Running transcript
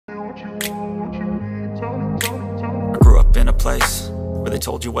place where they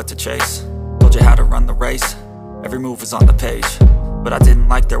told you what to chase, told you how to run the race. Every move was on the page, but I didn't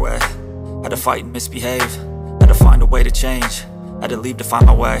like their way. Had to fight and misbehave, had to find a way to change, had to leave to find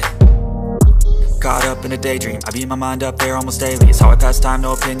my way. Caught up in a daydream, I beat my mind up there almost daily. It's how I pass time,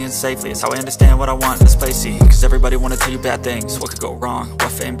 no opinions safely. It's how I understand what I want in this place, see. Cause everybody wanna tell you bad things, what could go wrong,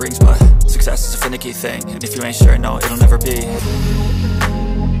 what fame brings. But success is a finicky thing, and if you ain't sure, no, it'll never be.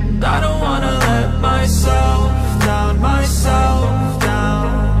 I don't wanna let myself down, myself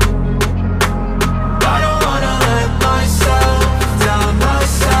down. I don't wanna let myself down,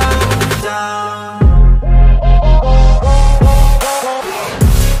 myself down.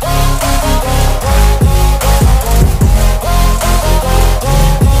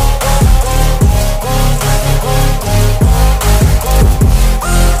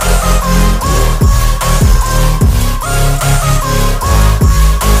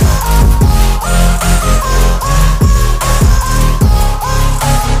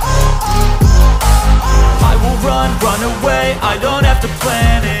 Run away, I don't have to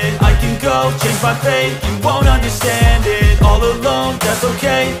plan it. I can go, change my fate, you won't understand it. All alone, that's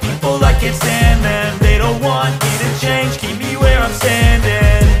okay, people I can't stand them. They don't want me to change, keep me where I'm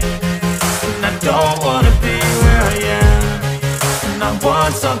standing. And I don't wanna be where I am, and I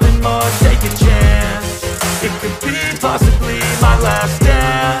want something more, take a chance. It could be possibly my last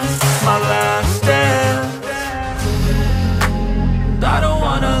dance, my last dance. I don't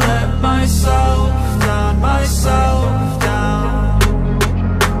wanna let myself down, myself down.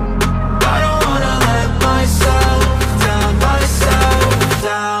 I don't wanna let myself down, myself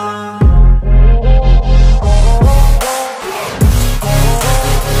down.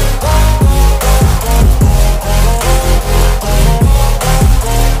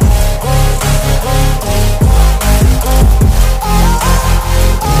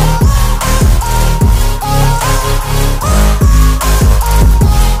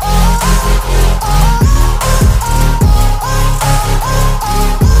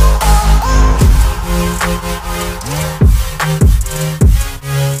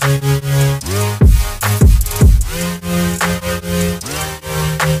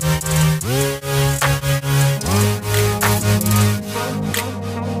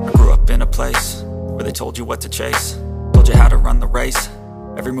 Told you what to chase, told you how to run the race.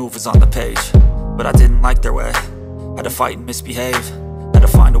 Every move was on the page, but I didn't like their way. Had to fight and misbehave, had to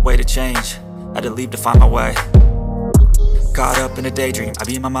find a way to change, had to leave to find my way. Caught up in a daydream, I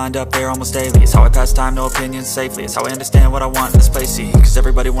beat my mind up there almost daily. It's how I pass time, no opinions safely. It's how I understand what I want in this place, see. Cause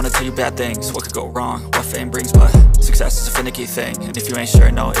everybody wanna tell you bad things, what could go wrong, what fame brings. But success is a finicky thing, and if you ain't sure,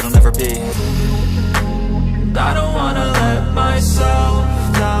 no, it'll never be. I don't wanna let myself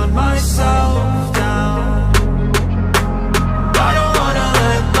down, myself down. I don't wanna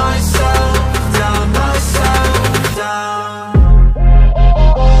let myself down, myself down.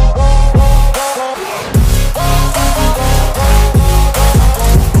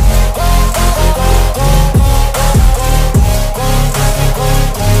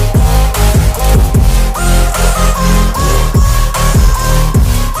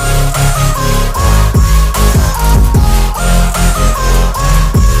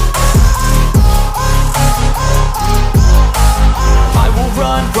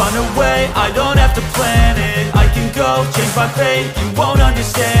 Run away, I don't have to plan it. I can go, change my fate, you won't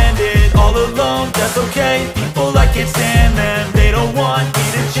understand it. All alone, that's okay, people I can't stand them. They don't want me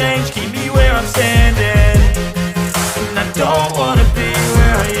to change, keep me where I'm standing. And I don't wanna be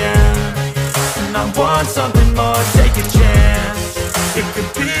where I am, and I want something more, take a chance. It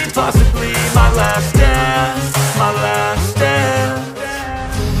could be possibly my last day.